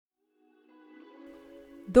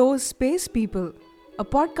Those Space People, a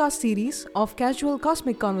podcast series of casual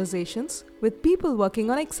cosmic conversations with people working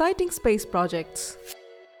on exciting space projects.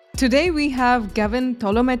 Today we have Gavin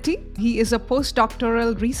Tolometti. He is a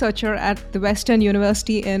postdoctoral researcher at the Western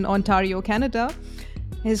University in Ontario, Canada.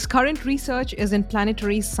 His current research is in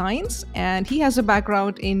planetary science and he has a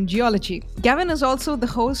background in geology. Gavin is also the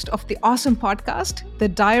host of the awesome podcast, The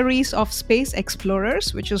Diaries of Space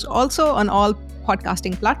Explorers, which is also on all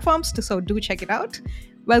podcasting platforms, so do check it out.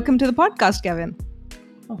 Welcome to the podcast, Gavin.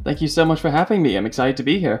 Well, thank you so much for having me. I'm excited to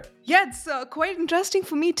be here. Yeah, it's quite interesting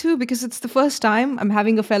for me too, because it's the first time I'm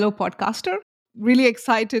having a fellow podcaster. Really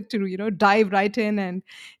excited to dive right in and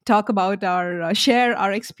talk about our share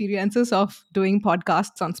our experiences of doing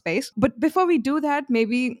podcasts on space. But before we do that,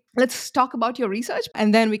 maybe let's talk about your research,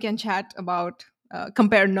 and then we can chat about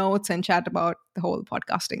compare notes and chat about the whole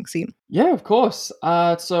podcasting scene. Yeah, of course.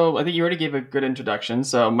 So I think you already gave a good introduction.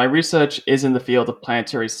 So my research is in the field of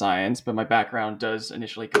planetary science, but my background does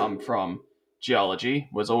initially come from geology.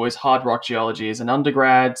 Was always hard rock geology as an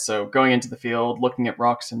undergrad. So going into the field, looking at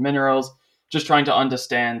rocks and minerals, just trying to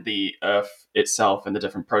understand the Earth itself and the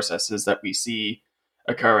different processes that we see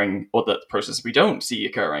occurring, or the process we don't see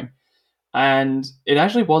occurring. And it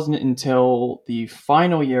actually wasn't until the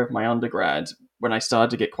final year of my undergrad when I started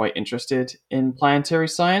to get quite interested in planetary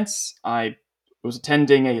science. I was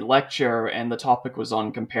attending a lecture, and the topic was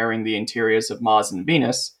on comparing the interiors of Mars and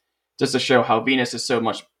Venus, just to show how Venus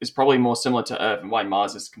is probably more similar to Earth and why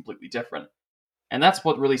Mars is completely different. And that's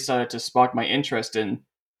what really started to spark my interest in,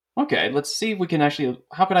 okay, let's see if we can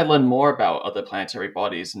how can I learn more about other planetary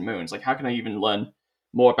bodies and moons? Like, how can I even learn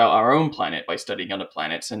more about our own planet by studying other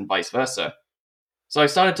planets and vice versa? So I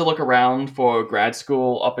started to look around for grad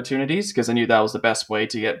school opportunities because I knew that was the best way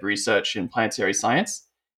to get research in planetary science.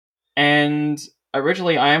 And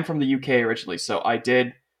originally, I am from the UK originally, so I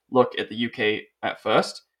did look at the UK at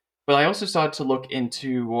first. But I also started to look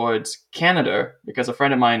into towards Canada because a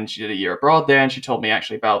friend of mine, she did a year abroad there, and she told me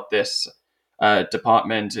actually about this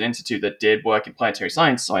department and institute that did work in planetary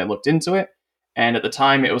science. So I looked into it. And at the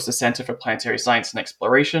time, it was the Center for Planetary Science and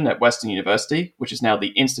Exploration at Western University, which is now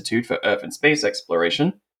the Institute for Earth and Space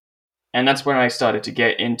Exploration. And that's when I started to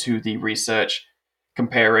get into the research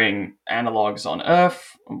comparing analogs on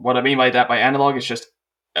Earth. What I mean by that, by analog, is just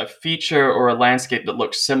a feature or a landscape that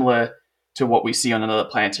looks similar to what we see on another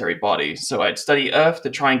planetary body. So I'd study Earth to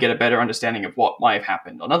try and get a better understanding of what might have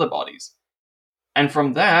happened on other bodies. And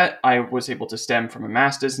from that, I was able to stem from a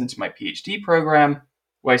master's into my PhD program,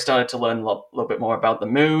 where I started to learn a little bit more about the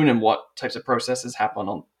moon and what types of processes happen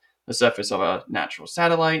on the surface of a natural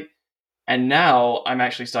satellite. And now I'm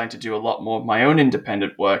actually starting to do a lot more of my own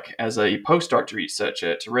independent work as a postdoctoral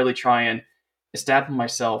researcher to really try and establish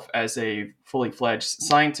myself as a fully fledged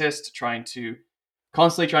scientist,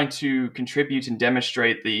 constantly trying to contribute and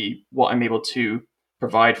demonstrate what I'm able to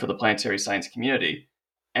provide for the planetary science community.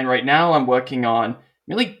 And right now I'm working on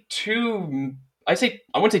really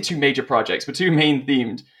I wouldn't say two major projects, but two main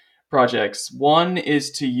themed projects. One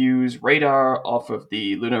is to use radar off of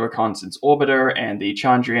the Lunar Reconnaissance Orbiter and the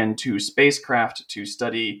Chandrayaan-2 spacecraft to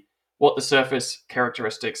study what the surface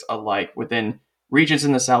characteristics are like within regions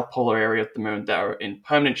in the south polar area of the moon that are in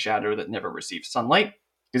permanent shadow that never receive sunlight,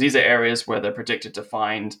 because these are areas where they're predicted to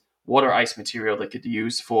find water ice material they could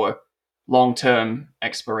use for long-term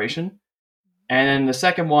exploration. And then the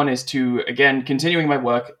second one is to, again, continuing my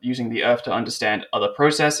work using the Earth to understand other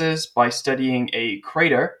processes by studying a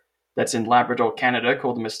crater that's in Labrador, Canada,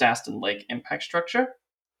 called the Mestaston Lake Impact Structure,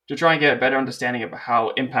 to try and get a better understanding of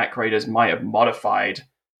how impact craters might have modified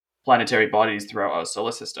planetary bodies throughout our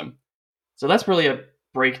solar system. So that's really a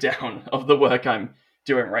breakdown of the work I'm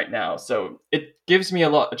doing right now. So it gives me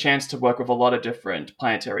a chance to work with a lot of different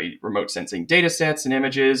planetary remote sensing data sets and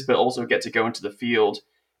images, but also get to go into the field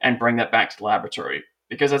and bring that back to the laboratory.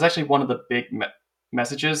 Because that's actually one of the big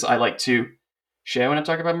messages I like to share when I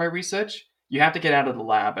talk about my research. You have to get out of the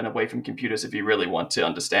lab and away from computers if you really want to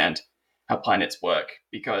understand how planets work,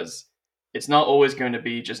 because it's not always going to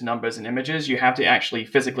be just numbers and images. You have to actually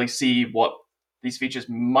physically see what these features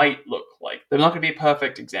might look like. They're not going to be a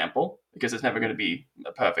perfect example, because it's never going to be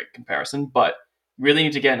a perfect comparison, but you really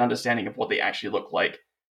need to get an understanding of what they actually look like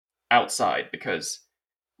outside, because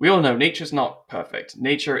we all know nature's not perfect.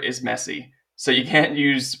 Nature is messy. So you can't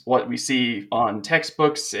use what we see on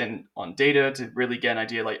textbooks and on data to really get an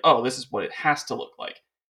idea like, oh, this is what it has to look like,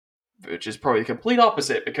 which is probably the complete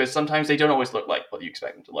opposite, because sometimes they don't always look like what you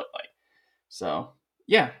expect them to look like. So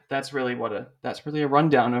yeah, that's really a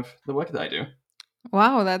rundown of the work that I do.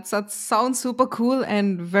 Wow, that sounds super cool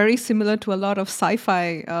and very similar to a lot of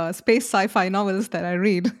space sci-fi novels that I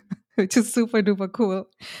read. which is super duper cool.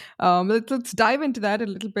 Let's dive into that a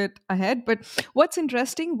little bit ahead. But what's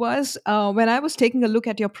interesting was when I was taking a look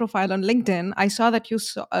at your profile on LinkedIn, I saw that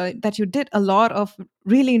that you did a lot of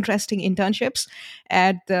really interesting internships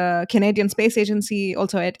at the Canadian Space Agency,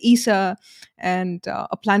 also at ESA, and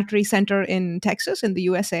a planetary center in Texas in the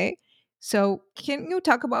USA. So, can you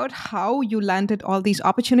talk about how you landed all these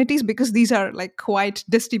opportunities? Because these are like quite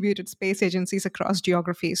distributed space agencies across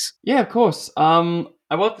geographies. Yeah, of course.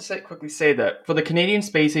 I want to quickly say that for the Canadian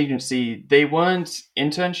Space Agency, they weren't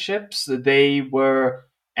internships. They were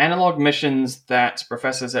analog missions that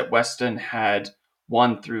professors at Western had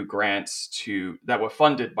won through grants to that were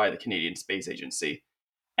funded by the Canadian Space Agency.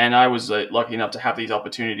 And I was lucky enough to have these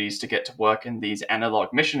opportunities to get to work in these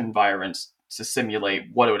analog mission environments to simulate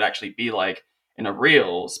what it would actually be like in a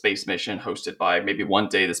real space mission hosted by maybe one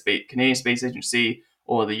day the Canadian Space Agency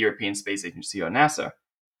or the European Space Agency or NASA.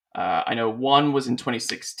 I know one was in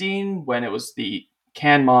 2016 when it was the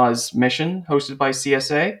CanMars mission hosted by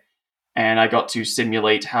CSA, and I got to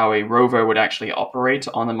simulate how a rover would actually operate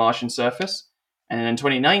on the Martian surface. And then in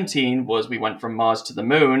 2019 was we went from Mars to the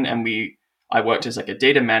Moon, and I worked as like a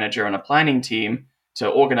data manager on a planning team to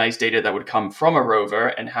organize data that would come from a rover,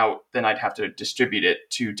 and how then I'd have to distribute it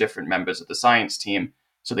to different members of the science team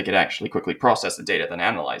so they could actually quickly process the data, then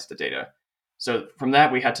analyze the data. So from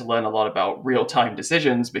that, we had to learn a lot about real-time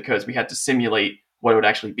decisions because we had to simulate what it would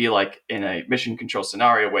actually be like in a mission control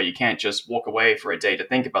scenario where you can't just walk away for a day to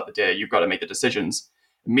think about the data. You've got to make the decisions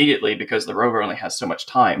immediately because the rover only has so much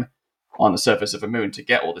time on the surface of a moon to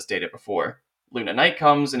get all this data before lunar night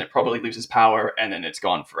comes, and it probably loses power and then it's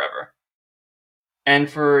gone forever. And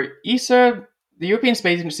for ESA, the European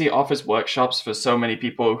Space Agency offers workshops for so many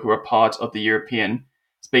people who are part of the European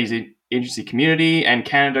Space Agency community, and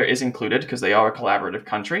Canada is included because they are a collaborative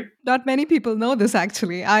country. Not many people know this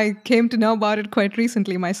actually. I came to know about it quite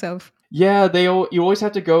recently myself. Yeah, you always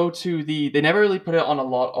have to go to they never really put it on a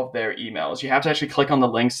lot of their emails. You have to actually click on the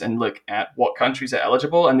links and look at what countries are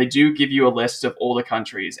eligible, and they do give you a list of all the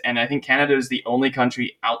countries. And I think Canada is the only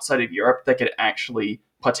country outside of Europe that could actually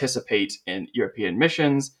participate in European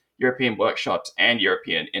missions, European workshops, and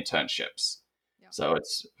European internships. Yeah. So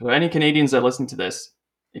it's for any Canadians that listen to this,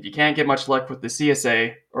 if you can't get much luck with the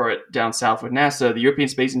CSA or down south with NASA, the European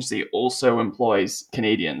Space Agency also employs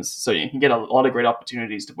Canadians. So you can get a lot of great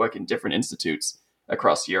opportunities to work in different institutes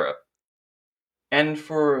across Europe. And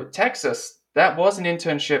for Texas, that was an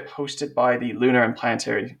internship hosted by the Lunar and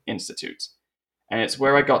Planetary Institute. And it's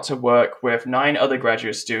where I got to work with 9 other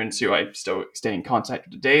graduate students who I still stay in contact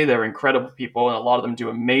with today. They're incredible people, and a lot of them do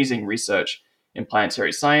amazing research in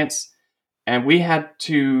planetary science. And we had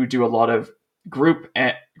to do a lot of group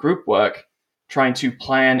work trying to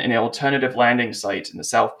plan an alternative landing site in the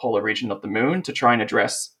south polar region of the moon to try and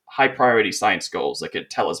address high priority science goals that could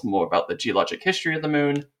tell us more about the geologic history of the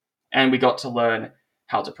moon. And we got to learn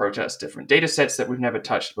how to process different data sets that we've never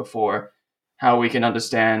touched before, how we can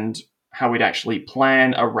understand how we'd actually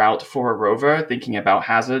plan a route for a rover, thinking about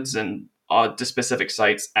hazards and are the specific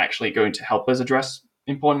sites actually going to help us address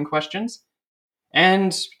important questions.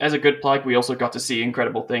 And as a good plug, we also got to see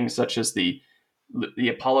incredible things such as the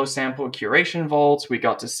Apollo sample curation vault. We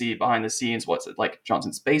got to see behind the scenes what's it like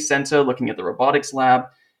Johnson Space Center, looking at the robotics lab,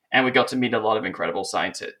 and we got to meet a lot of incredible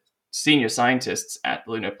senior scientists at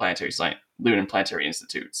the Lunar and Planetary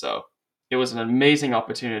Institute. So it was an amazing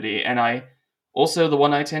opportunity, and the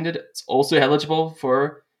one I attended, it's also eligible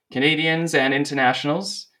for Canadians and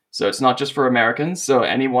internationals. So it's not just for Americans, so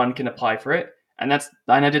anyone can apply for it. And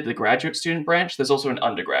I did the graduate student branch. There's also an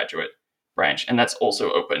undergraduate branch, and that's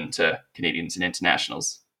also open to Canadians and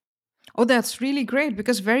internationals. Oh, that's really great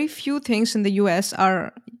because very few things in the US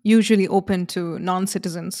are usually open to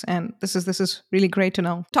non-citizens, and this is really great to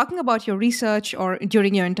know. Talking about your research or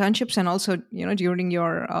during your internships and also, during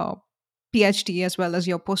your PhD as well as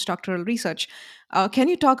your postdoctoral research, can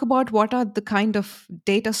you talk about what are the kind of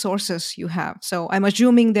data sources you have? So I'm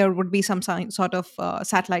assuming there would be some sort of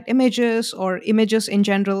satellite images or images in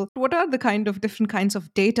general. What are the different kinds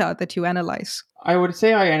of data that you analyze? I would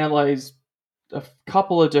say I analyze a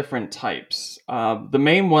couple of different types. The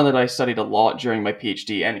main one that I studied a lot during my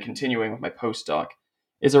PhD and continuing with my postdoc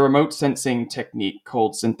is a remote sensing technique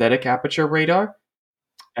called synthetic aperture radar.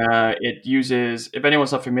 It uses, if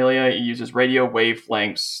anyone's not familiar, it uses radio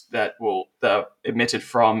wavelengths that emitted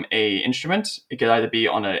from a instrument. It could either be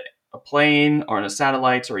on a plane or on a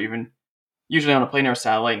satellite, or even usually on a plane or a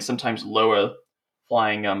satellite, and sometimes lower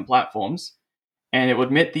flying platforms. And it would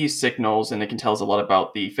emit these signals, and it can tell us a lot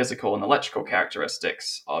about the physical and electrical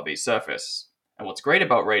characteristics of a surface. And what's great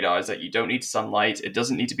about radar is that you don't need sunlight. It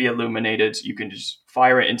doesn't need to be illuminated. You can just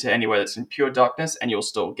fire it into anywhere that's in pure darkness and you'll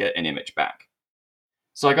still get an image back.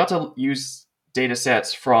 So I got to use data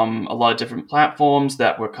sets from a lot of different platforms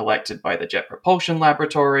that were collected by the Jet Propulsion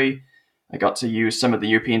Laboratory. I got to use some of the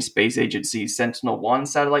European Space Agency's Sentinel-1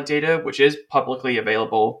 satellite data, which is publicly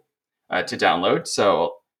available to download.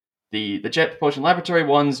 So the Jet Propulsion Laboratory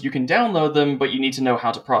ones, you can download them, but you need to know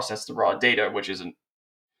how to process the raw data,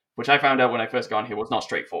 which I found out when I first got here was not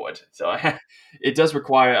straightforward. So it does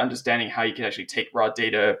require understanding how you can actually take raw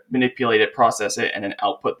data, manipulate it, process it, and then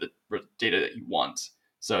output the data that you want.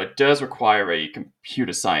 So it does require a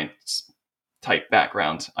computer science type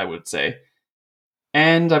background, I would say.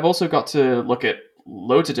 And I've also got to look at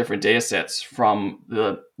loads of different data sets from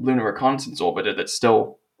the Lunar Reconnaissance Orbiter that's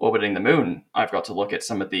still orbiting the moon. I've got to look at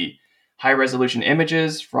some of the high resolution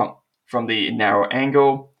images from the narrow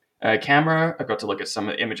angle camera. I've got to look at some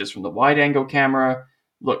of the images from the wide angle camera,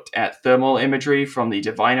 looked at thermal imagery from the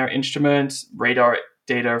Diviner instrument, radar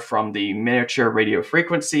data from the miniature radio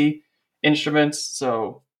frequency instruments.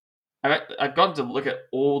 So I've gotten to look at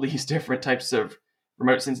all these different types of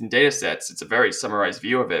remote sensing data sets. It's a very summarized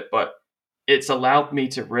view of it, but it's allowed me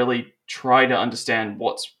to really try to understand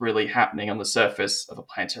what's really happening on the surface of a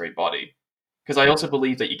planetary body. Because I also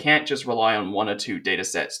believe that you can't just rely on one or two data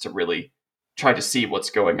sets to really try to see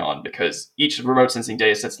what's going on, because each remote sensing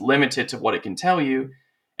data set's limited to what it can tell you.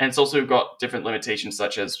 And it's also got different limitations,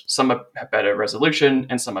 such as some have better resolution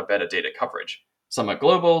and some have better data coverage. Some are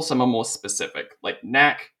global, some are more specific. Like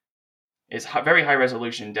NAC is very high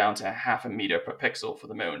resolution down to 0.5 meter per pixel for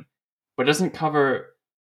the moon, but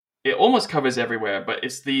it almost covers everywhere, but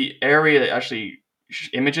it's the area that actually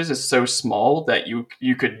images is so small that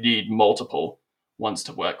you could need multiple ones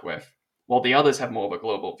to work with, while the others have more of a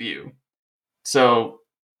global view. So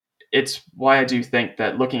it's why I do think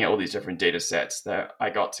that looking at all these different data sets, that I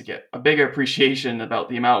got to get a bigger appreciation about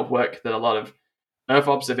the amount of work that a lot of Earth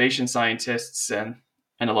observation scientists and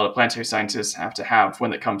a lot of planetary scientists have to have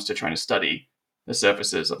when it comes to trying to study the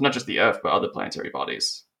surfaces of not just the Earth, but other planetary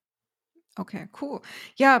bodies. Okay, cool.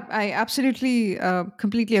 Yeah, I absolutely,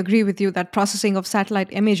 completely agree with you that processing of satellite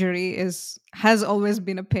imagery has always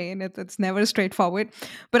been a pain. It's never straightforward.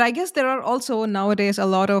 But I guess there are also nowadays a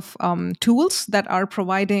lot of tools that are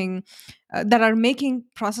providing, that are making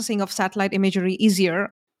processing of satellite imagery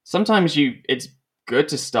easier. Sometimes it's good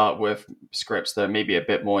to start with scripts that are maybe a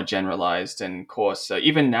bit more generalized and coarse.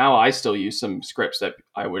 Even now, I still use some scripts that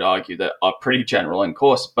I would argue that are pretty general and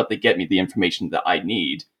coarse, but they get me the information that I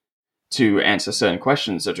need to answer certain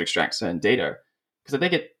questions or to extract certain data. Because I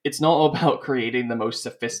think it's not all about creating the most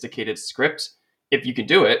sophisticated script. If you can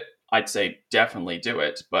do it, I'd say definitely do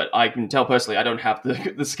it. But I can tell personally, I don't have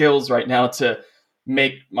the skills right now to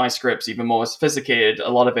make my scripts even more sophisticated.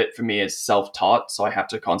 A lot of it for me is self-taught, so I have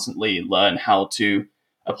to constantly learn how to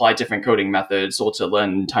apply different coding methods or to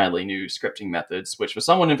learn entirely new scripting methods, which for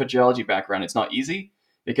someone with a geology background, it's not easy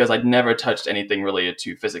because I'd never touched anything related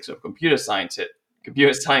to physics or computer science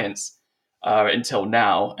until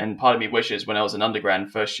now. And part of me wishes when I was an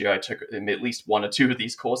undergrad first year, I took at least one or two of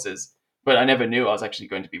these courses, but I never knew I was actually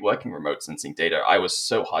going to be working remote sensing data. I was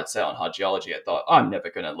so hard set on hard geology. I thought, I'm never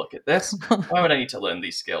going to look at this. Why would I need to learn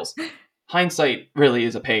these skills? Hindsight really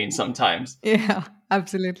is a pain sometimes. Yeah,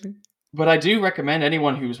 absolutely. But I do recommend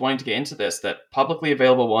anyone who's wanting to get into this that publicly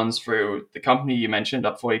available ones through the company you mentioned,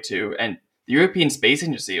 Up42, and the European Space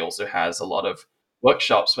Agency also has a lot of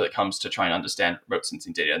workshops when it comes to trying to understand remote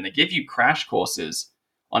sensing data. And they give you crash courses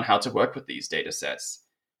on how to work with these data sets.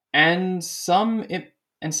 And some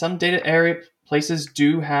data area places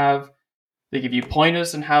they give you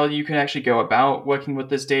pointers on how you can actually go about working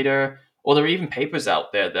with this data. Or there are even papers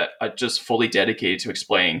out there that are just fully dedicated to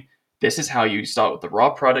explaining this is how you start with the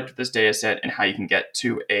raw product of this data set and how you can get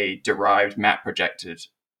to a derived map projected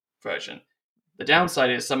version. The downside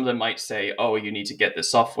is some of them might say, oh, you need to get this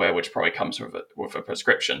software, which probably comes with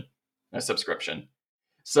a subscription.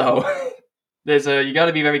 So you got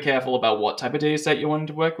to be very careful about what type of data set you're wanting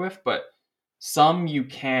to work with, but some you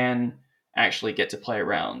can actually get to play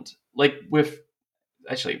around. Like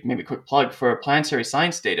maybe a quick plug for planetary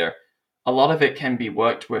science data. A lot of it can be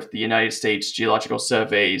worked with the United States Geological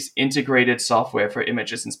Survey's integrated software for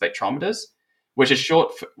images and spectrometers, which is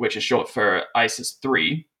short for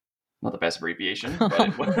ISIS-3. Not the best abbreviation,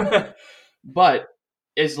 but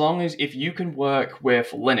as long as if you can work with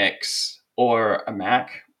Linux or a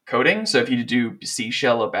Mac coding, so if you do C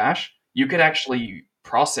Shell or Bash, you could actually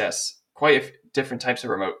process quite different types of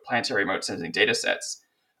planetary remote sensing data sets.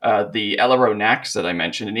 The LRO NACs that I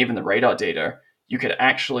mentioned, and even the radar data, you could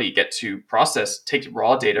actually get to take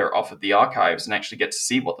raw data off of the archives and actually get to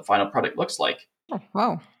see what the final product looks like. Oh,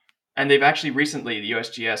 wow. And they've actually recently, the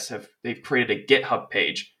USGS they've created a GitHub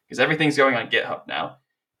page because everything's going on GitHub now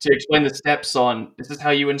to explain the steps on this is how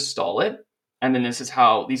you install it, and then this is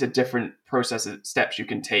how these are different processes steps you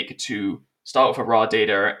can take to start with a raw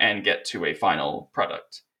data and get to a final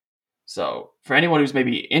product. So for anyone who's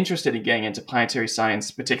maybe interested in getting into planetary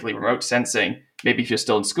science, particularly remote sensing, maybe if you're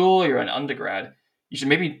still in school, you're an undergrad, you should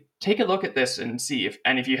maybe take a look at this and see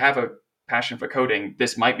if you have a passion for coding,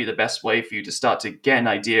 this might be the best way for you to start to get an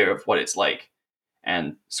idea of what it's like.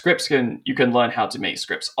 And you can learn how to make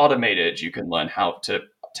scripts automated. You can learn how to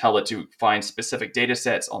tell it to find specific data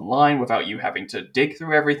sets online without you having to dig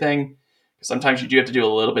through everything. Because sometimes you do have to do a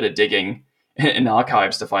little bit of digging in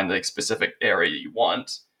archives to find the specific area you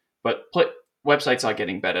want. But websites are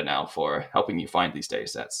getting better now for helping you find these data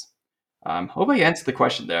sets. Hope I answered the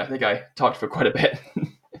question there. I think I talked for quite a bit.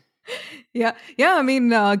 Yeah. I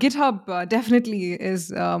mean, GitHub definitely is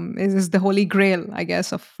the holy grail, I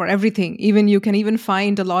guess, for everything. Even you can even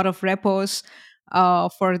find a lot of repos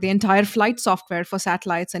for the entire flight software for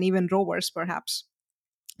satellites and even rovers, perhaps.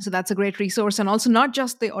 So that's a great resource, and also not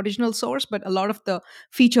just the original source, but a lot of the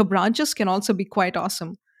feature branches can also be quite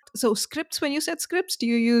awesome. So scripts, when you said scripts, do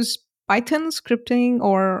you use Python scripting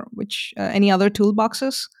or which any other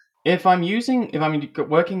toolboxes? If I'm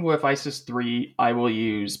working with ISIS 3, I will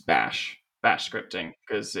use Bash scripting,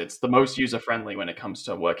 because it's the most user friendly when it comes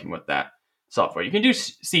to working with that software. You can do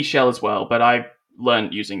C Shell as well, but I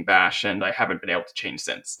learned using Bash and I haven't been able to change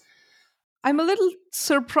since. I'm a little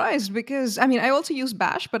surprised because I mean I also use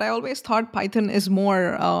Bash, but I always thought Python is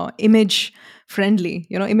more image friendly,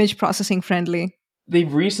 image processing friendly.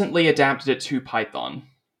 They've recently adapted it to Python,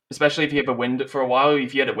 especially if you have for a while,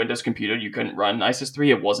 if you had a Windows computer, you couldn't run ISIS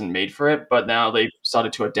 3. It wasn't made for it, but now they've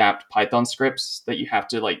started to adapt Python scripts that you have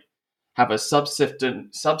to have a subsystem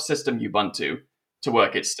Ubuntu to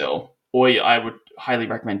work it still. Or I would highly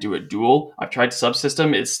recommend do a dual. I've tried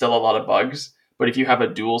subsystem, it's still a lot of bugs, but if you have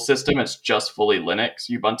a dual system, it's just fully Linux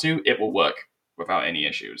Ubuntu, it will work without any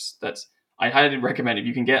issues. I highly recommend if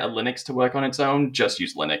you can get a Linux to work on its own, just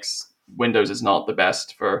use Linux. Windows is not the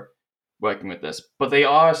best for working with this, but they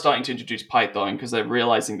are starting to introduce Python because they're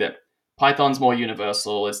realizing that Python's more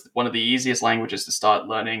universal. It's one of the easiest languages to start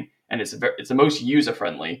learning, and it's the most user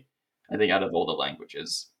friendly, I think, out of all the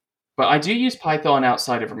languages. But I do use Python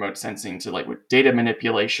outside of remote sensing to with data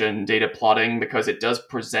manipulation, data plotting, because it does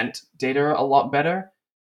present data a lot better.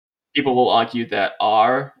 People will argue that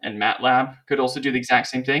R and MATLAB could also do the exact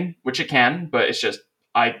same thing, which it can, but it's just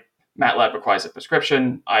MATLAB requires a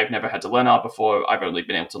prescription. I've never had to learn R before. I've only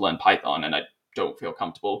been able to learn Python, and I don't feel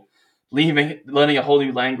comfortable learning a whole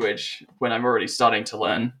new language when I'm already starting to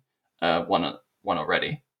learn one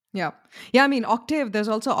already. Yeah. Yeah. I mean, Octave, there's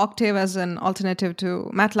also Octave as an alternative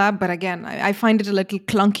to MATLAB. But again, I find it a little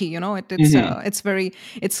clunky,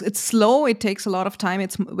 it's slow. It takes a lot of time.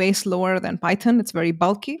 It's way slower than Python. It's very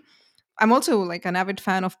bulky. I'm also like an avid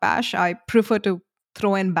fan of Bash. I prefer to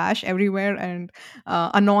throw in Bash everywhere and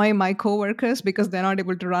annoy my coworkers because they're not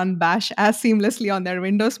able to run Bash as seamlessly on their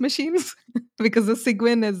Windows machines because the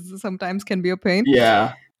Cygwin is sometimes can be a pain.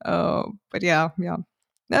 Yeah. But yeah.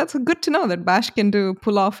 That's good to know that Bash can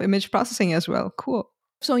pull off image processing as well. Cool.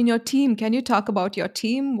 So in your team, can you talk about your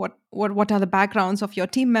team? What are the backgrounds of your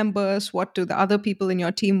team members? What do the other people in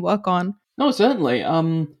your team work on? No, certainly.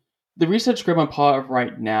 The research group I'm part of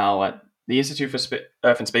right now at the Institute for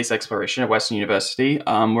Earth and Space Exploration at Western University,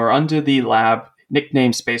 we're under the lab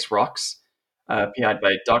nicknamed Space Rocks, PI'd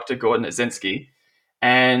by Dr. Gordon Azinski.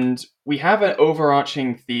 And we have an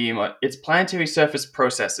overarching theme. It's planetary surface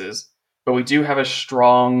processes, but we do have a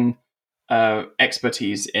strong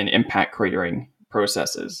expertise in impact cratering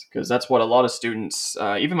processes, because that's what a lot of students,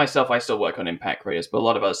 even myself, I still work on impact craters, but a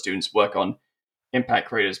lot of other students work on impact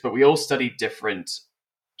craters. But we all study different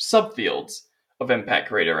subfields of impact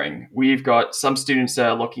cratering. We've got some students that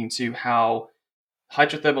are looking to how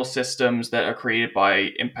hydrothermal systems that are created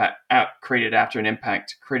after an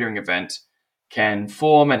impact cratering event can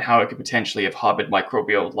form, and how it could potentially have harbored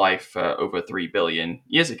microbial life over 3 billion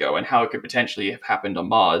years ago, and how it could potentially have happened on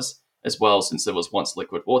Mars as well, since there was once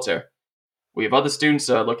liquid water. We have other students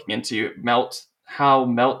that are looking into how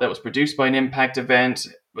melt that was produced by an impact event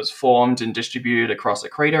was formed and distributed across a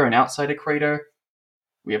crater and outside a crater.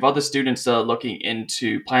 We have other students that are looking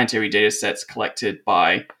into planetary data sets collected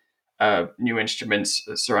by new instruments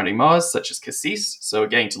surrounding Mars, such as CASIS. So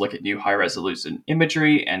getting to look at new high-resolution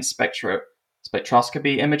imagery and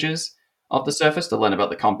spectroscopy images of the surface to learn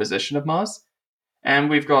about the composition of Mars. And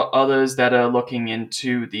we've got others that are looking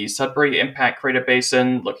into the Sudbury Impact Crater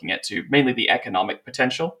Basin, looking at mainly the economic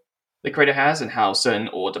potential the crater has and how certain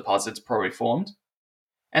ore deposits probably formed.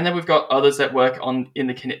 And then we've got others that work on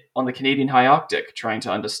the Canadian High Arctic, trying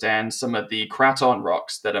to understand some of the craton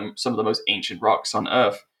rocks that are some of the most ancient rocks on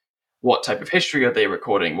Earth. What type of history are they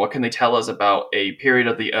recording? What can they tell us about a period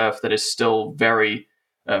of the Earth that is still very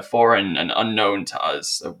foreign and unknown to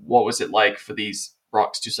us? What was it like for these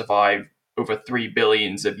rocks to survive over 3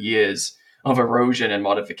 billions of years of erosion and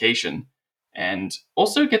modification? And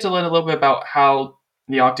also get to learn a little bit about how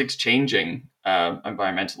the Arctic's changing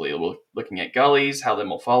environmentally. We're looking at gullies, how their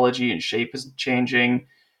morphology and shape is changing,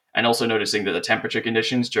 and also noticing that the temperature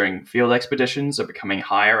conditions during field expeditions are becoming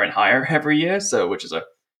higher and higher every year. So, which is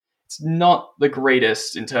it's not the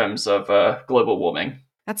greatest in terms of global warming.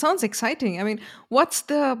 That sounds exciting. I mean, what's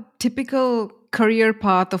the typical career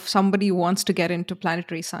path of somebody who wants to get into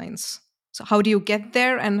planetary science? So, how do you get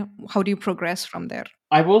there and how do you progress from there?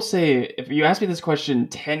 I will say, if you asked me this question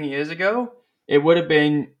 10 years ago, it would have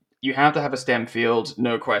been you have to have a STEM field,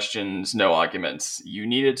 no questions, no arguments. You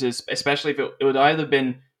needed to, especially if it would either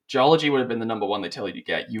been geology would have been the number one they tell you to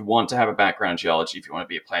get. You want to have a background in geology if you want to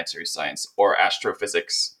be a planetary science, or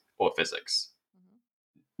astrophysics or physics.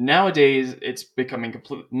 Nowadays, it's becoming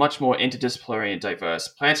much more interdisciplinary and diverse.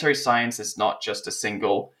 Planetary science is not just a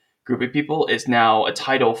single group of people, it's now a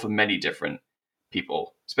title for many different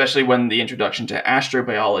people, especially when the introduction to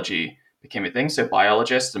astrobiology became a thing. So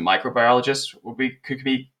biologists and microbiologists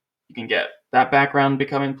you can get that background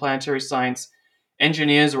becoming planetary science.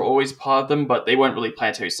 Engineers were always part of them, but they weren't really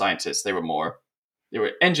planetary scientists. They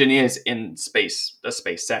were engineers in space, the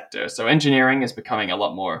space sector. So engineering is becoming a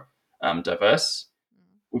lot more diverse.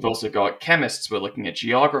 We've also got chemists. We're looking at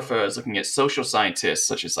geographers, looking at social scientists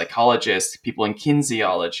such as psychologists, people in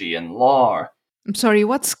kinesiology and law. I'm sorry,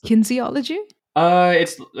 what's kinesiology?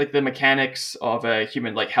 It's like the mechanics of a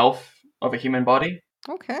human, like health of a human body.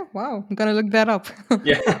 Okay, wow, I'm gonna look that up.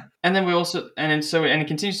 Yeah, and then we also, and it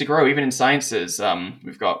continues to grow even in sciences.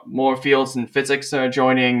 We've got more fields in physics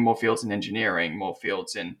joining, more fields in engineering, more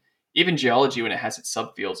fields in even geology when it has its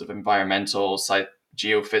subfields of environmental,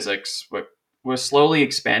 geophysics. We're slowly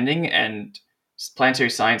expanding, and planetary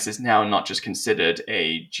science is now not just considered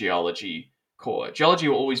a geology core. Geology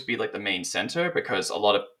will always be like the main center because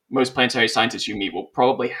most planetary scientists you meet will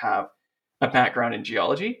probably have a background in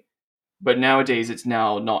geology. But nowadays, it's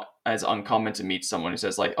now not as uncommon to meet someone who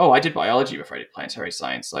says like, "Oh, I did biology before I did planetary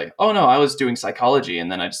science." Like, "Oh no, I was doing psychology,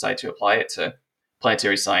 and then I decided to apply it to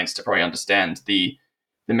planetary science to probably understand the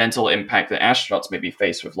mental impact that astronauts may be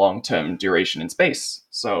faced with long-term duration in space."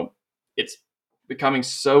 So it's becoming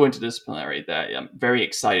so interdisciplinary that I'm very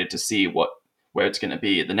excited to see where it's going to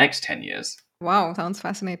be in the next 10 years. Wow, sounds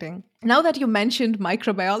fascinating. Now that you mentioned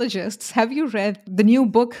microbiologists, have you read the new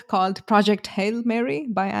book called Project Hail Mary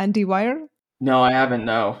by Andy Weir? No, I haven't,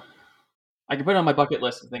 no. I can put it on my bucket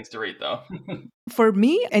list of things to read, though. For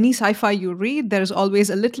me, any sci fi you read, there's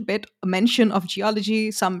always a little bit a mention of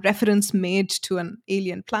geology, some reference made to an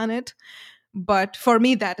alien planet. But for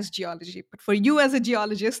me, that is geology. But for you as a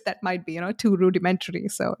geologist, that might be, too rudimentary.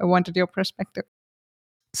 So I wanted your perspective.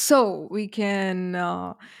 So we can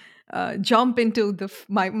jump into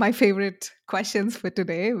my favorite questions for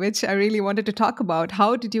today, which I really wanted to talk about.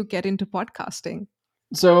 How did you get into podcasting?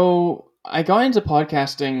 So I got into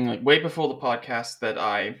podcasting like way before the podcast that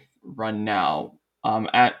I run now.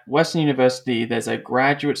 At Western University, there's a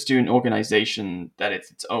graduate student organization that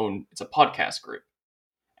it's a podcast group.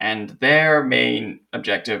 And their main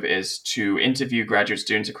objective is to interview graduate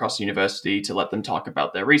students across the university to let them talk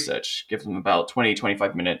about their research, give them about 20,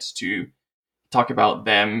 25 minutes to talk about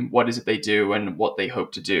them, what is it they do, and what they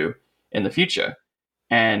hope to do in the future.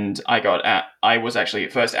 And I was actually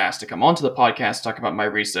first asked to come onto the podcast to talk about my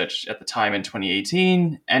research at the time in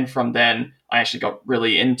 2018. And from then, I actually got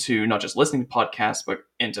really into not just listening to podcasts, but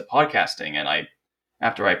into podcasting. And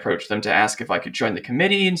after I approached them to ask if I could join the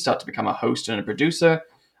committee and start to become a host and a producer,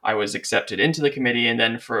 I was accepted into the committee. And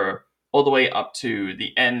then for all the way up to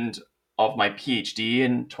the end of my PhD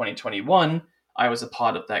in 2021, I was a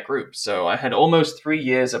part of that group. So I had almost 3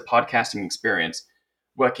 years of podcasting experience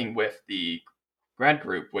working with the grad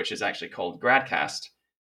group, which is actually called GradCast.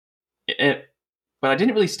 But I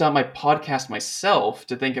didn't really start my podcast myself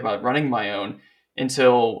to think about running my own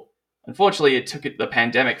until, unfortunately, it took the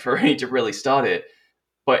pandemic for me to really start it.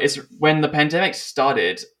 But it's when the pandemic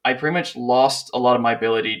started, I pretty much lost a lot of my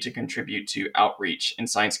ability to contribute to outreach in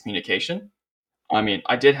science communication. I mean,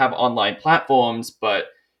 I did have online platforms, but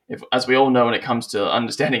as we all know, when it comes to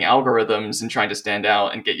understanding algorithms and trying to stand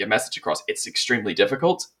out and get your message across, it's extremely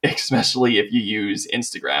difficult, especially if you use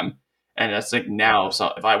Instagram. And that's like now,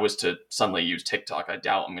 so if I was to suddenly use TikTok, I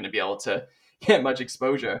doubt I'm going to be able to get much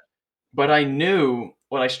exposure. But I knew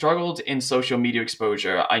when I struggled in social media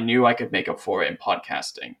exposure, I knew I could make up for it in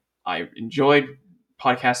podcasting. I enjoyed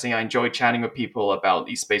podcasting. I enjoyed chatting with people about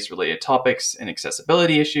these space-related topics and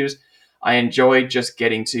accessibility issues. I enjoyed just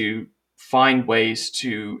getting to find ways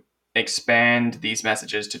to expand these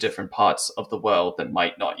messages to different parts of the world that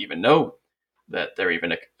might not even know that they're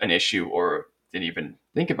even an issue or didn't even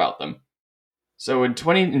think about them. So in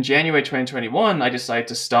January 2021, I decided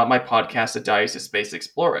to start my podcast, The Diaries of Space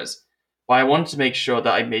Explorers. But I wanted to make sure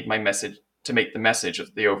that I made my message to make the message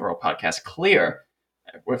of the overall podcast clear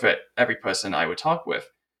with every person I would talk with.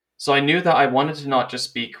 So I knew that I wanted to not just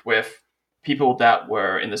speak with people that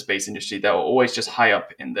were in the space industry that were always just high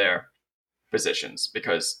up in their positions,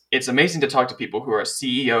 because it's amazing to talk to people who are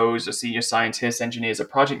CEOs or senior scientists, engineers, or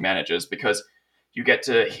project managers, because you get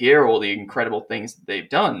to hear all the incredible things that they've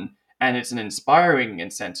done. And it's an inspiring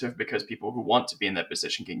incentive because people who want to be in that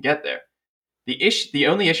position can get there. The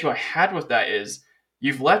only issue I had with that is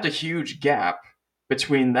you've left a huge gap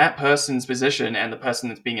between that person's position and the person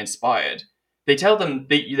that's being inspired. They tell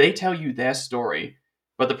you their story,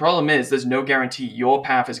 but the problem is there's no guarantee your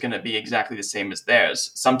path is going to be exactly the same as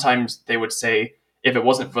theirs. Sometimes they would say, if it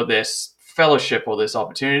wasn't for this fellowship or this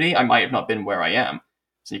opportunity, I might have not been where I am.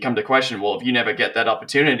 So you come to question, well, if you never get that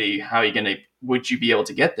opportunity, would you be able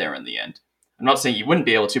to get there in the end? I'm not saying you wouldn't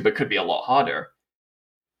be able to, but it could be a lot harder.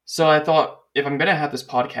 So I thought, if I'm going to have this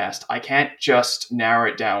podcast, I can't just narrow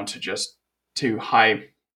it down to highly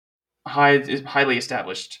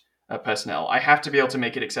established personnel. I have to be able to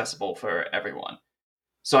make it accessible for everyone.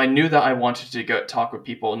 So I knew that I wanted to go talk with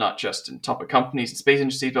people, not just in top of companies and space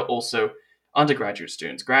industries, but also undergraduate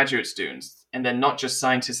students, graduate students, and then not just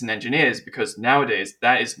scientists and engineers, because nowadays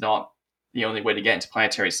that is not the only way to get into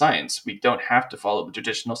planetary science. We don't have to follow the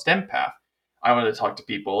traditional STEM path. I wanted to talk to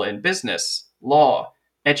people in business, law,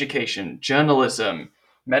 education, journalism,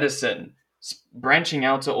 medicine, branching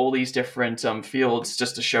out to all these different fields,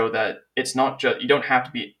 just to show that it's not just, you don't have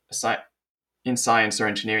to be in science or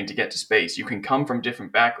engineering to get to space. You can come from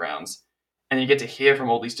different backgrounds, and you get to hear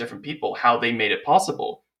from all these different people how they made it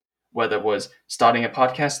possible. Whether it was starting a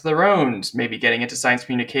podcast of their own, maybe getting into science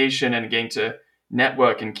communication and getting to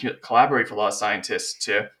network and collaborate with a lot of scientists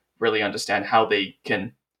to really understand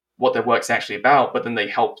what their work's actually about, but then they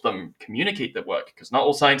help them communicate their work, because not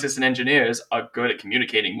all scientists and engineers are good at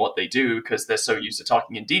communicating what they do because they're so used to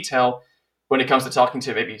talking in detail. When it comes to talking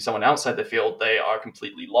to maybe someone outside the field, they are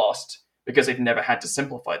completely lost because they've never had to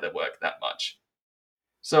simplify their work that much.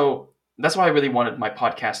 So that's what I really wanted my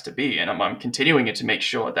podcast to be, and I'm continuing it to make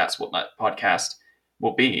sure that's what my podcast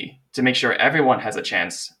will be, to make sure everyone has a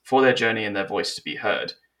chance for their journey and their voice to be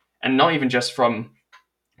heard. And not even just from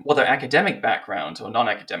what their academic background or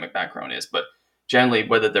non-academic background is, but generally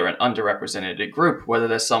whether they're an underrepresented group, whether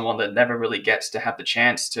there's someone that never really gets to have the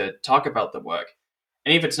chance to talk about their work.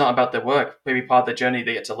 And if it's not about their work, maybe part of the journey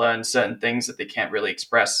they get to learn certain things that they can't really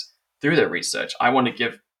express through their research. I want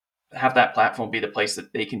to have that platform be the place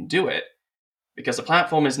that they can do it, because the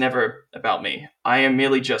platform is never about me. I am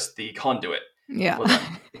merely just the conduit for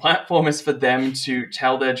them. The platform is for them to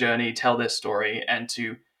tell their journey, tell their story, and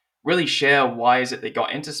to really share why is it they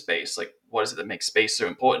got into space. Like, what is it that makes space so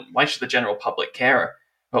important? Why should the general public care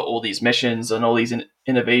about all these missions and all these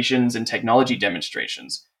innovations and technology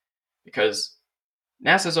demonstrations? Because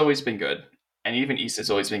NASA's always been good, and even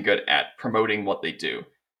ESA's always been good at promoting what they do.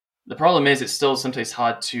 The problem is it's still sometimes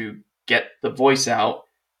hard to get the voice out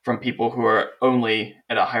from people who are only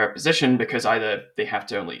at a higher position, because either they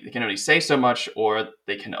can only say so much, or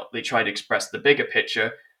they try to express the bigger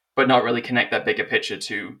picture, but not really connect that bigger picture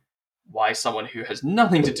to why someone who has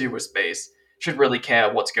nothing to do with space should really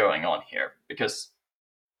care what's going on here. Because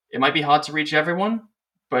it might be hard to reach everyone,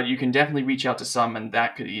 but you can definitely reach out to some, and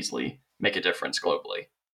that could easily make a difference globally.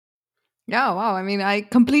 Yeah, wow. I mean, I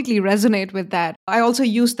completely resonate with that. I also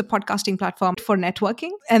use the podcasting platform for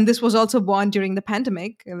networking. And this was also born during the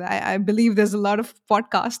pandemic. I believe there's a lot of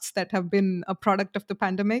podcasts that have been a product of the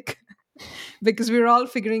pandemic because we're all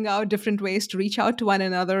figuring out different ways to reach out to one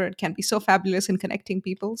another. It can be so fabulous in connecting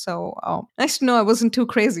people. So nice to know I wasn't too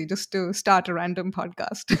crazy just to start a random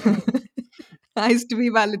podcast. Nice to be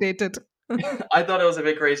validated. I thought it was a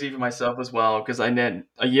bit crazy for myself as well, because a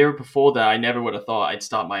year before that, I never would have thought I'd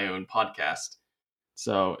start my own podcast.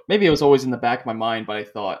 So maybe it was always in the back of my mind, but I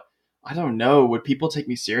thought, I don't know, would people take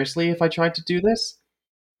me seriously if I tried to do this?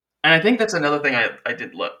 And I think that's another thing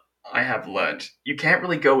I have learned. You can't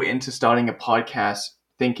really go into starting a podcast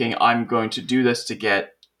thinking I'm going to do this to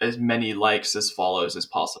get as many likes as follows as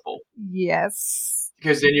possible. Yes.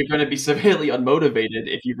 Because then you're going to be severely unmotivated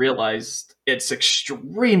if you realize it's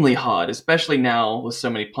extremely hard, especially now with so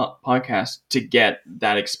many podcasts, to get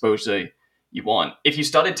that exposure you want. If you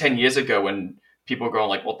started 10 years ago when people were going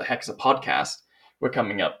like, what the heck is a podcast? We're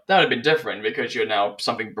coming up. That would have been different because you're now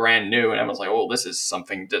something brand new and everyone's like, oh, this is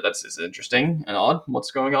something that's interesting and odd.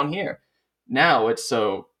 What's going on here? Now it's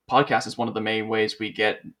so podcast is one of the main ways we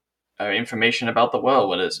get information about the world,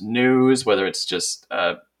 whether it's news, whether it's just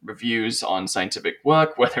reviews on scientific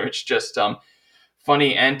work, whether it's just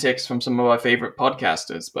funny antics from some of our favorite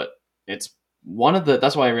podcasters. But it's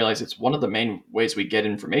that's why I realize it's one of the main ways we get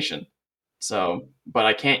information. So,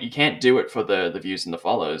 but you can't do it for the views and the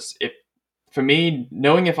follows. For me,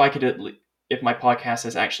 knowing if if my podcast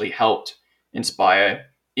has actually helped inspire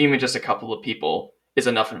even just a couple of people is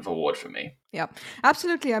enough of a reward for me. Yeah,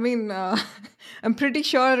 absolutely. I mean, I'm pretty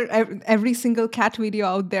sure every single cat video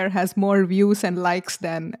out there has more views and likes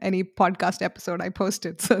than any podcast episode I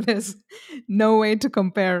posted. So there's no way to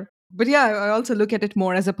compare. But yeah, I also look at it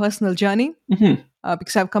more as a personal journey. Mm-hmm.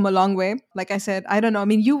 Because I've come a long way. Like I said, I don't know. I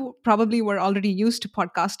mean, you probably were already used to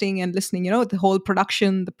podcasting and listening, the whole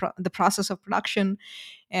production, the process of production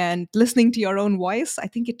and listening to your own voice. I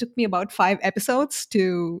think it took me about 5 episodes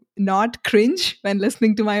to not cringe when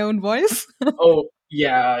listening to my own voice. Oh,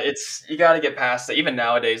 yeah, you got to get past it. Even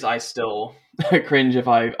nowadays, I still cringe if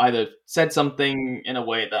I either said something in a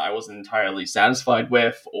way that I wasn't entirely satisfied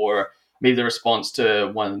with, or maybe the response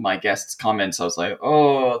to one of my guests' comments, I was like,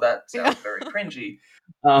 oh, that sounds very cringy.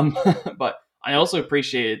 But I also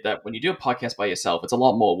appreciate that when you do a podcast by yourself, it's a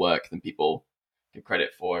lot more work than people give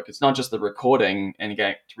credit for. Because it's not just the recording and you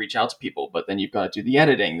get to reach out to people, but then you've got to do the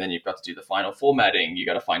editing, then you've got to do the final formatting, you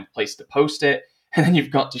got to find a place to post it, and then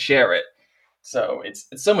you've got to share it. So it's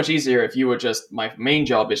so much easier if you were just, my main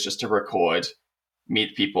job is just to record,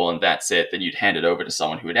 meet people, and that's it. Then you'd hand it over to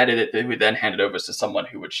someone who would edit it, who would then hand it over to someone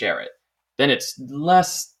who would share it. Then it's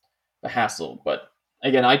less a hassle. But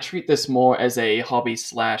again, I treat this more as a hobby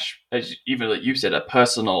 / as even like you said, a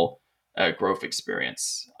personal growth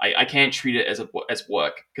experience. I can't treat it as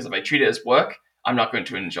work, because if I treat it as work, I'm not going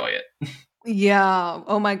to enjoy it. Yeah.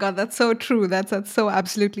 Oh my God, that's so true. That's so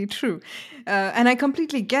absolutely true. And I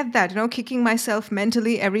completely get that, kicking myself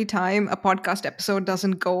mentally every time a podcast episode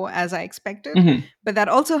doesn't go as I expected. Mm-hmm. But that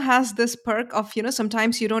also has this perk of,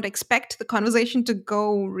 sometimes you don't expect the conversation to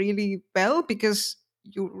go really well because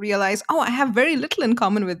you realize, oh, I have very little in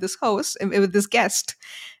common with this host, with this guest.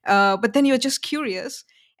 But then you're just curious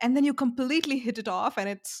and then you completely hit it off and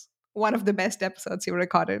it's one of the best episodes you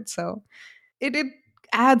recorded. So it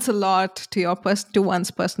adds a lot to to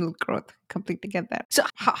one's personal growth. Completely get that. So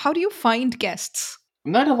how do you find guests?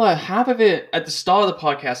 Not a lot. Half of it at the start of the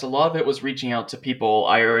podcast, a lot of it was reaching out to people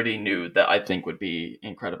I already knew that I think would be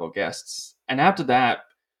incredible guests. And after that,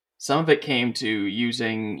 some of it came to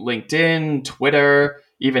using LinkedIn, Twitter,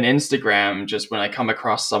 even Instagram. Just when I come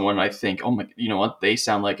across someone, I think, oh my, you know what? They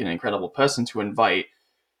sound like an incredible person to invite.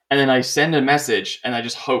 And then I send a message and I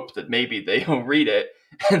just hope that maybe they will read it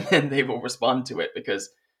and then they will respond to it, because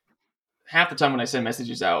half the time when I send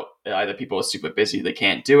messages out, either people are super busy, they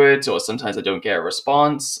can't do it, or sometimes I don't get a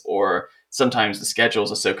response, or sometimes the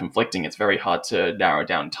schedules are so conflicting, it's very hard to narrow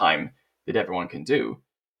down time that everyone can do.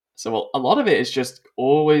 So a lot of it is just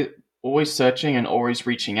always searching and always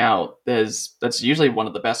reaching out. That's usually one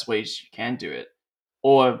of the best ways you can do it.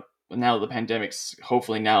 Or hopefully now the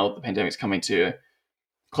pandemic's coming to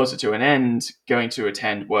closer to an end, going to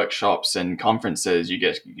attend workshops and conferences, you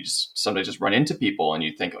just sometimes just run into people and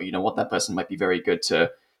you think, oh, you know what, that person might be very good to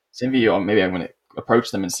interview, or maybe I'm going to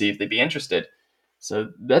approach them and see if they'd be interested.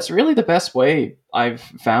 So that's really the best way I've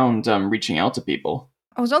found reaching out to people.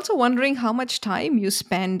 I was also wondering how much time you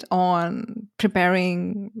spend on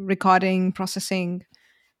preparing, recording, processing,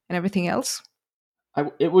 and everything else.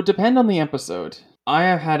 It would depend on the episode. I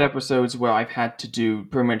have had episodes where I've had to do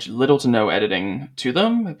pretty much little to no editing to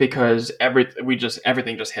them because everything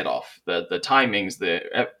just hit off. The timings,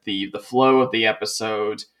 the flow of the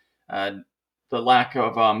episode, the lack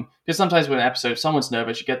of because sometimes when an episode, if someone's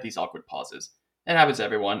nervous, you get these awkward pauses. It happens to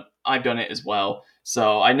everyone. I've done it as well.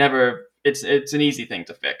 So it's an easy thing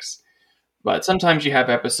to fix. But sometimes you have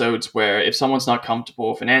episodes where if someone's not comfortable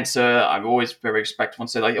with an answer, I'm always very respectful and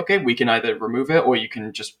say like, okay, we can either remove it or you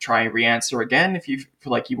can just try and re-answer again if you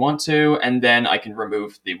feel like you want to. And then I can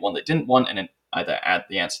remove the one they didn't want and then either add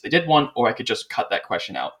the answer they did want, or I could just cut that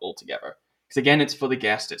question out altogether. Because again, it's for the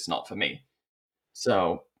guest, it's not for me.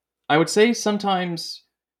 So I would say sometimes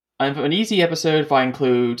an easy episode, if I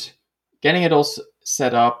include getting it all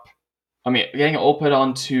set up, getting it all put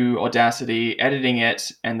onto Audacity, editing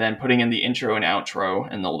it, and then putting in the intro and outro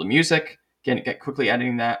and all the music, get quickly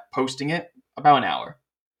editing that, posting it, about an hour.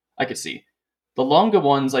 I could see. The longer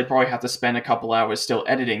ones, I probably have to spend a couple hours still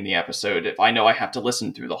editing the episode if I know I have to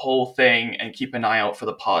listen through the whole thing and keep an eye out for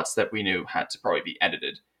the parts that we knew had to probably be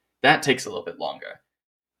edited. That takes a little bit longer.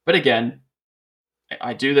 But again,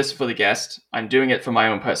 I do this for the guest. I'm doing it for my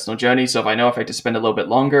own personal journey, so if I know if I have to spend a little bit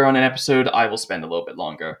longer on an episode, I will spend a little bit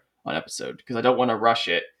longer on an episode, because I don't want to rush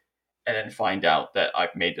it and then find out that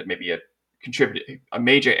I've made maybe a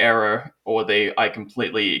major error, or I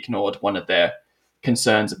completely ignored one of their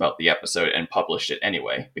concerns about the episode and published it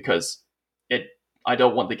anyway, because I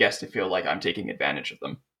don't want the guest to feel like I'm taking advantage of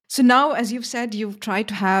them. So now, as you've said, you've tried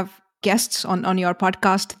to have guests on your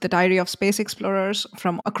podcast, The Diary of Space Explorers,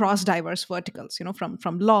 from across diverse verticals,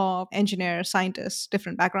 from law, engineers, scientists,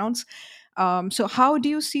 different backgrounds. So how do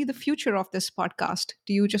you see the future of this podcast?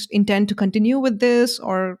 Do you just intend to continue with this,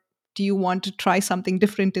 or do you want to try something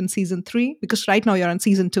different in season 3? Because right now you're on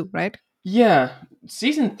season 2, right? Yeah,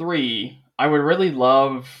 season 3, I would really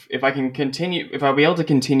love if I'll be able to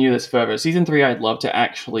continue this further. Season 3, I'd love to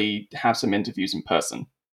actually have some interviews in person.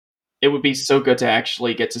 It would be so good to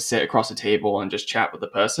actually get to sit across a table and just chat with the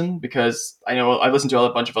person, because I know I listened to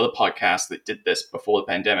a bunch of other podcasts that did this before the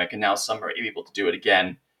pandemic, and now some are able to do it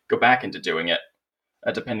again, go back into doing it,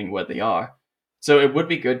 depending where they are. So it would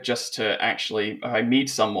be good just to actually, if I meet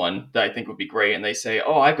someone that I think would be great and they say,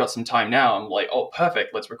 oh, I've got some time now, I'm like, oh,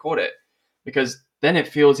 perfect, let's record it. Because then it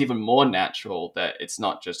feels even more natural that it's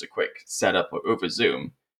not just a quick setup over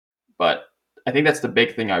Zoom. But I think that's the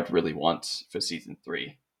big thing I'd really want for season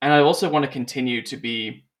 3. And I also want to continue to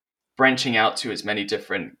be branching out to as many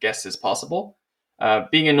different guests as possible.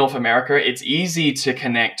 Being in North America, it's easy to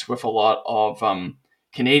connect with a lot of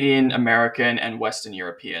Canadian, American, and Western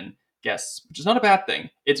European guests, which is not a bad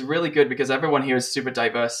thing. It's really good because everyone here is super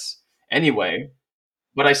diverse anyway.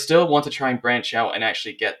 But I still want to try and branch out and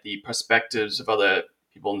actually get the perspectives of other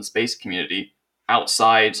people in the space community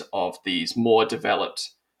outside of these more developed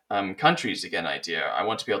countries to get an idea. I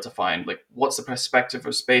want to be able to find, like, what's the perspective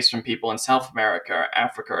of space from people in South America,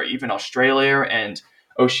 Africa, or even Australia and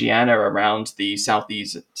Oceania around the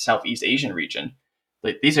Southeast Asian region.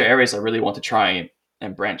 Like, these are areas I really want to try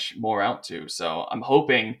and branch more out to. So I'm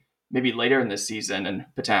hoping maybe later in this season, and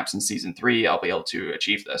perhaps in season 3, I'll be able to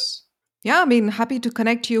achieve this. Yeah, I mean, happy to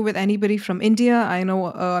connect you with anybody from India. I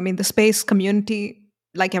know, the space community,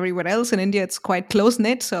 like everywhere else in India, it's quite close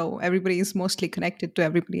knit. So everybody is mostly connected to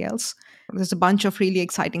everybody else. There's a bunch of really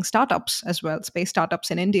exciting startups as well, space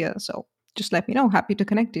startups in India. So just let me know. Happy to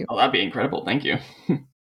connect you. Oh, that'd be incredible. Thank you.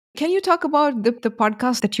 Can you talk about the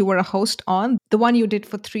podcast that you were a host on, the one you did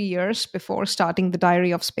for 3 years before starting the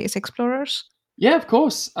Diary of Space Explorers? Yeah, of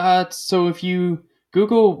course. So if you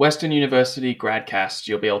Google Western University Gradcast,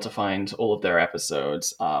 you'll be able to find all of their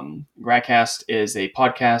episodes. Gradcast is a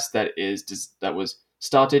podcast that was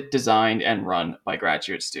started, designed, and run by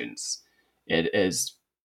graduate students. It is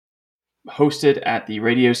hosted at the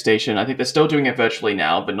radio station. I think they're still doing it virtually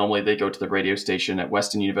now, but normally they go to the radio station at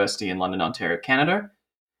Western University in London, Ontario, Canada.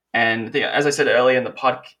 And as I said earlier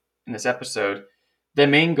in this episode, their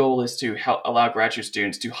main goal is to help allow graduate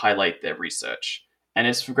students to highlight their research. And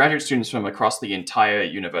it's for graduate students from across the entire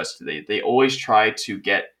university. They always try to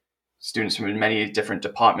get students from as many different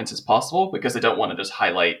departments as possible, because they don't want to just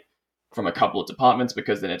highlight from a couple of departments,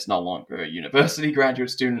 because then it's no longer a university graduate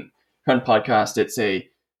student run podcast. It's a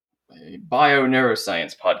bio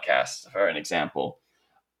neuroscience podcast, for an example.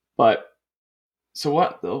 But so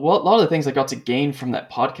a lot of the things I got to gain from that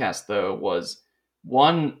podcast, though, was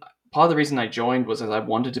one part of the reason I joined was as I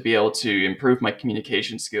wanted to be able to improve my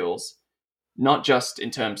communication skills, not just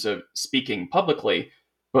in terms of speaking publicly,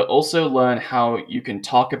 but also learn how you can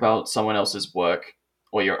talk about someone else's work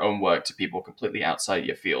or your own work to people completely outside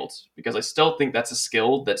your field. Because I still think that's a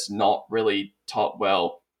skill that's not really taught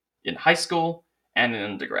well in high school and in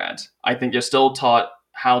undergrad. I think you're still taught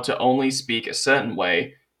how to only speak a certain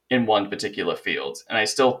way in one particular field. And I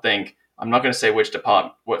still think, I'm not going to say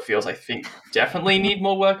what fields I think definitely need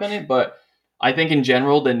more work on it, but I think in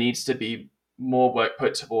general, there needs to be more work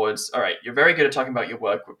put towards, all right, you're very good at talking about your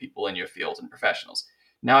work with people in your field and professionals.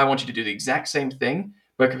 Now I want you to do the exact same thing,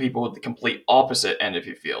 but with people with the complete opposite end of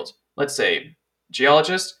your field. Let's say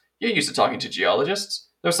geologist, you're used to talking to geologists.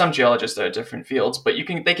 There are some geologists that are different fields, but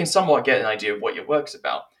they can somewhat get an idea of what your work's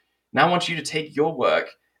about. Now I want you to take your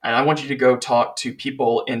work, and I want you to go talk to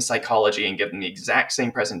people in psychology and give them the exact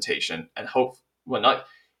same presentation, and not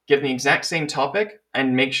give them the exact same topic,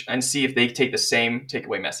 and see if they take the same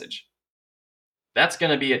takeaway message. That's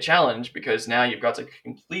going to be a challenge, because now you've got to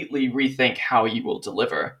completely rethink how you will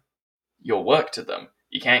deliver your work to them.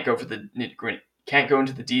 You can't go into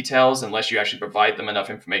the details unless you actually provide them enough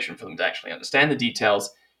information for them to actually understand the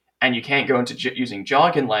details. And you can't go into using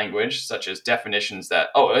jargon language, such as definitions that,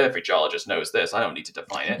 oh, every geologist knows this. I don't need to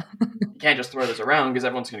define it. You can't just throw this around because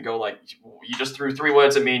everyone's going to go like, you just threw 3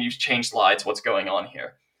 words at me and you've changed slides. What's going on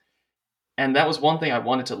here? And that was one thing I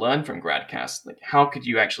wanted to learn from GradCast. Like, how could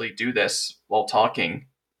you actually do this while talking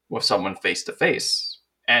with someone face to face?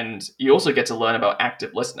 And you also get to learn about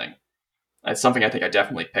active listening. That's something I think I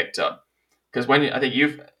definitely picked up. Because I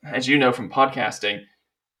think as you know from podcasting,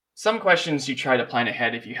 some questions you try to plan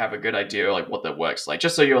ahead if you have a good idea like what that works like,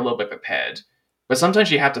 just so you're a little bit prepared. But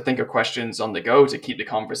sometimes you have to think of questions on the go to keep the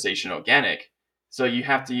conversation organic. So you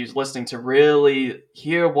have to use listening to really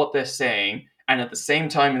hear what they're saying, and at the same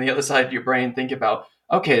time, on the other side of your brain, think about,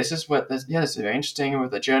 okay, this is very interesting where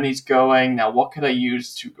the journey's going. Now, what could I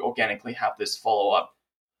use to organically have this follow up?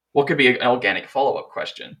 What could be an organic follow up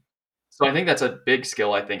question? So I think that's a big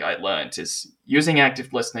skill I think I learned is using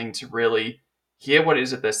active listening to really hear what it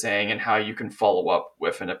is that they're saying and how you can follow up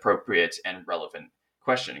with an appropriate and relevant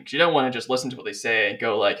question. Because you don't want to just listen to what they say and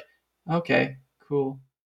go like, okay, cool.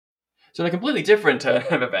 So in a completely different turn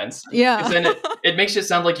of events. Yeah. Because then it makes it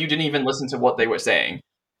sound like you didn't even listen to what they were saying.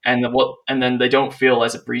 And then they don't feel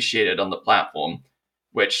as appreciated on the platform,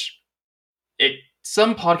 which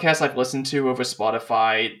some podcasts I've listened to over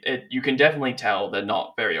Spotify, you can definitely tell they're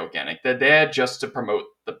not very organic. They're there just to promote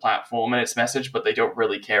the platform and its message, but they don't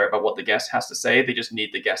really care about what the guest has to say. They just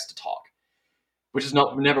need the guest to talk, which is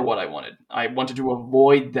never what I wanted. I wanted to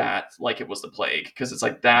avoid that like it was the plague, because it's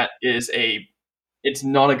like it's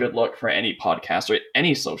not a good look for any podcast or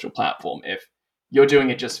any social platform if you're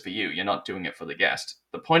doing it just for you. You're not doing it for the guest.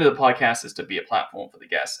 The point of the podcast is to be a platform for the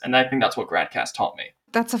guest, and I think that's what GradCast taught me.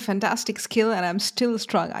 That's a fantastic skill, and I'm still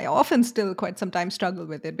struggling. I often still quite sometimes struggle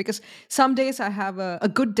with it because some days I have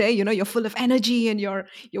a good day, you're full of energy and your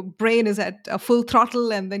brain is at a full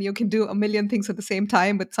throttle, and then you can do a million things at the same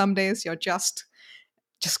time. But some days you're just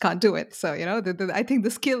can't do it. So, I think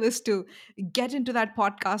the skill is to get into that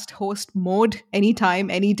podcast host mode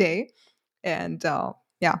anytime, any day, and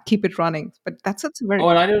keep it running. But that's very. Oh,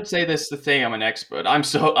 and I don't say this the thing. I'm an expert.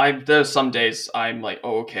 There's some days I'm like,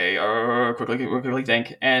 oh, okay, quickly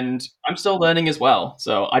think, and I'm still learning as well.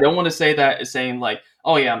 So I don't want to say that as saying like,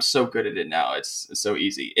 oh yeah, I'm so good at it now. It's so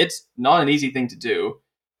easy. It's not an easy thing to do.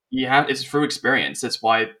 It's through experience. That's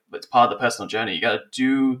why it's part of the personal journey. You got to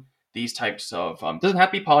do these types of. Doesn't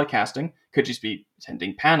have to be podcasting. Could just be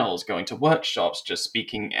attending panels, going to workshops, just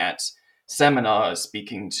speaking at seminars,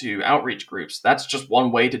 speaking to outreach groups. That's just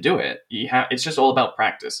one way to do it. It's just all about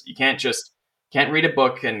practice. You can't read a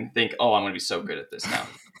book and think, oh, I'm going to be so good at this now.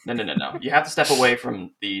 No. You have to step away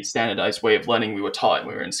from the standardized way of learning we were taught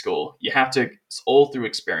when we were in school. You have to, it's all through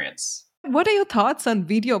experience. What are your thoughts on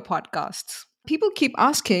video podcasts? People keep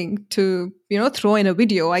asking to, throw in a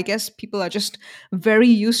video. I guess people are just very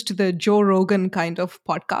used to the Joe Rogan kind of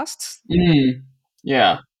podcasts.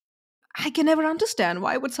 Yeah. I can never understand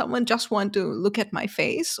why would someone just want to look at my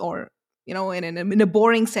face or, in a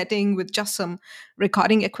boring setting with just some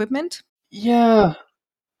recording equipment. Yeah.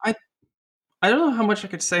 I don't know how much I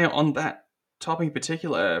could say on that topic in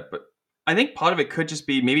particular, but I think part of it could just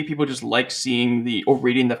be maybe people just like seeing or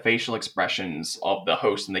reading the facial expressions of the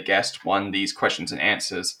host and the guest when these questions and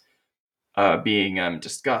answers being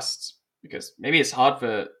discussed. Because maybe it's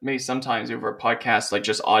hard maybe sometimes over a podcast, like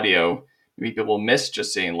just audio, maybe people miss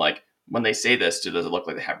just seeing like, when they say this, does it look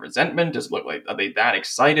like they have resentment? Does it look like, are they that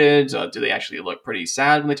excited? Do they actually look pretty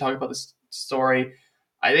sad when they talk about this story?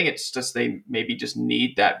 I think it's just they maybe just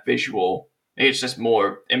need that visual. Maybe it's just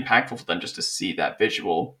more impactful for them just to see that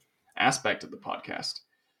visual aspect of the podcast.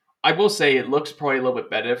 I will say it looks probably a little bit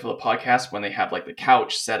better for the podcast when they have like the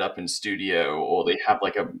couch set up in studio, or they have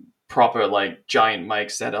like a proper like giant mic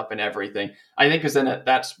set up and everything. I think because then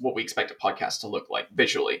that's what we expect a podcast to look like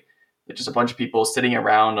visually. It's just a bunch of people sitting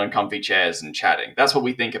around on comfy chairs and chatting. That's what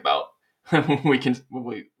we think about.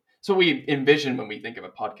 So we envision when we think of a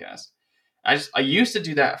podcast. I used to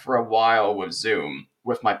do that for a while with Zoom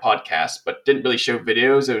with my podcast, but didn't really show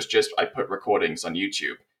videos. It was just I put recordings on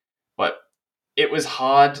YouTube. But it was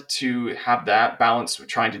hard to have that balance with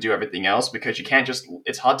trying to do everything else, because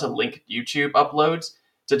it's hard to link YouTube uploads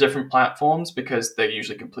to different platforms because they're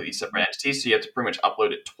usually completely separate entities. So you have to pretty much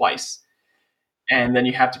upload it twice. And then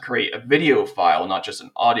you have to create a video file, not just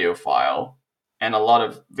an audio file. And a lot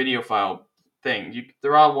of video file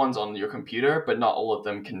there are ones on your computer, but not all of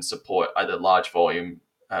them can support either large volume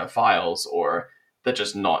files, or they're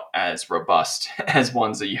just not as robust as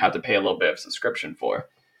ones that you have to pay a little bit of subscription for.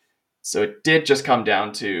 So it did just come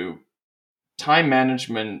down to time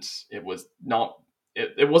management. It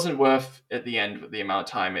wasn't worth at the end the amount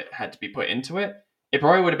of time it had to be put into it. It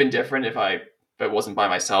probably would have been different if I if it wasn't by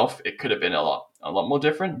myself, it could have been a lot more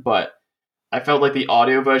different. But I felt like the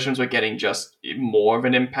audio versions were getting just more of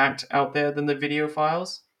an impact out there than the video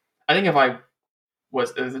files. I think if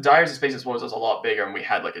the Diaries of Space Explorers was a lot bigger and we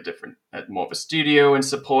had like more of a studio and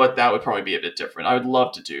support, that would probably be a bit different. I would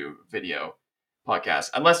love to do video podcasts,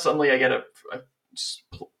 unless suddenly I get a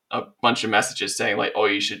bunch of messages saying like, oh,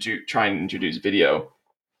 you should try and introduce video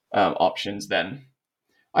options, then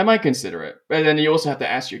I might consider it. But then you also have to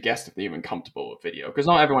ask your guests if they're even comfortable with video, because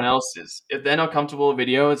not everyone else is. If they're not comfortable with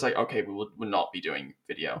video, it's like, okay, we will not be doing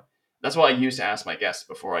video. That's what I used to ask my guests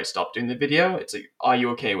before I stopped doing the video. It's like, are you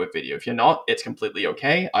okay with video? If you're not, it's completely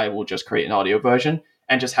okay. I will just create an audio version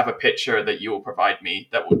and just have a picture that you will provide me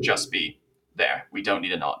that will just be there. We don't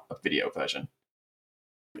need a video version.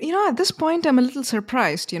 At this point, I'm a little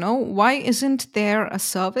surprised. Why isn't there a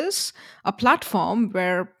service, a platform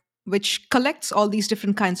which collects all these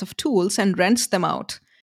different kinds of tools and rents them out?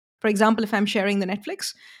 For example, if I'm sharing the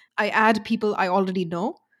Netflix, I add people I already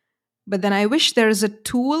know, but then I wish there is a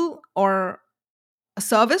tool or a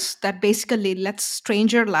service that basically lets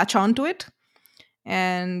stranger latch onto it,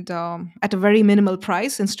 and at a very minimal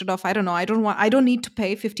price, instead of, I don't need to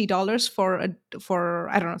pay $50 for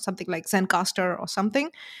I don't know, something like Zencaster or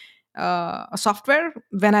something, a software,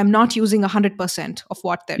 when I'm not using 100% of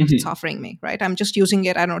what it's offering me, right? I'm just using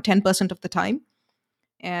it, I don't know, 10% of the time.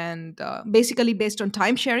 And basically, based on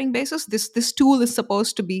time sharing basis, this tool is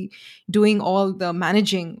supposed to be doing all the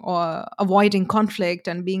managing or avoiding conflict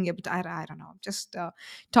and being able to, I don't know, just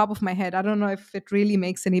top of my head, I don't know if it really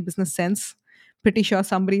makes any business sense. Pretty sure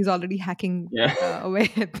somebody's already hacking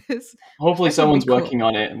away at this. Hopefully someone's working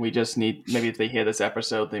on it, and we just need, maybe if they hear this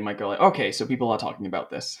episode, they might go like, okay, so people are talking about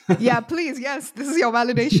this. Yeah, please, yes, this is your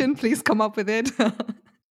validation. Please come up with it.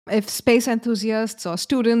 If space enthusiasts or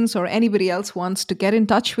students or anybody else wants to get in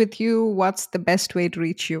touch with you, what's the best way to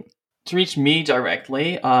reach you? To reach me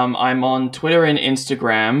directly, I'm on Twitter and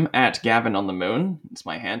Instagram at Gavin on the Moon. It's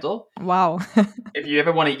my handle. Wow. If you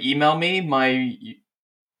ever want to email me,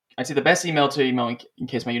 I'd say the best email to email in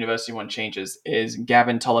case my university one changes is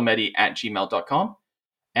gavintolometti@gmail.com.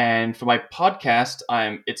 And for my podcast,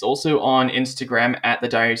 it's also on Instagram at the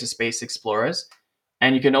Diaries of Space Explorers.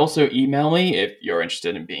 And you can also email me if you're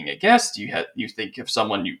interested in being a guest. You think of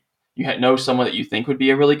someone you know someone that you think would be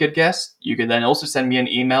a really good guest. You can then also send me an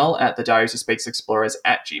email at the Diaries of Space Explorers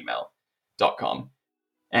 @gmail.com.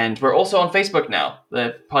 And we're also on Facebook now.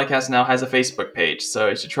 The podcast now has a Facebook page, so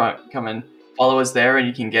you should come and follow us there, and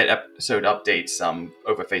you can get episode updates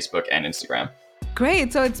over Facebook and Instagram.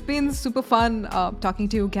 Great. So it's been super fun talking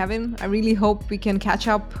to you, Gavin. I really hope we can catch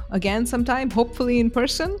up again sometime, hopefully in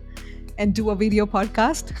person, and do a video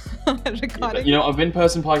podcast recording. Yeah, a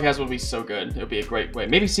in-person podcast would be so good. It would be a great way.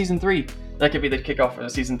 Maybe season 3. That could be the kickoff for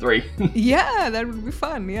season 3. Yeah, that would be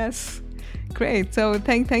fun. Yes. Great. So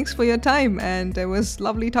thanks for your time. And it was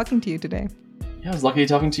lovely talking to you today. Yeah, it was lucky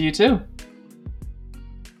talking to you too.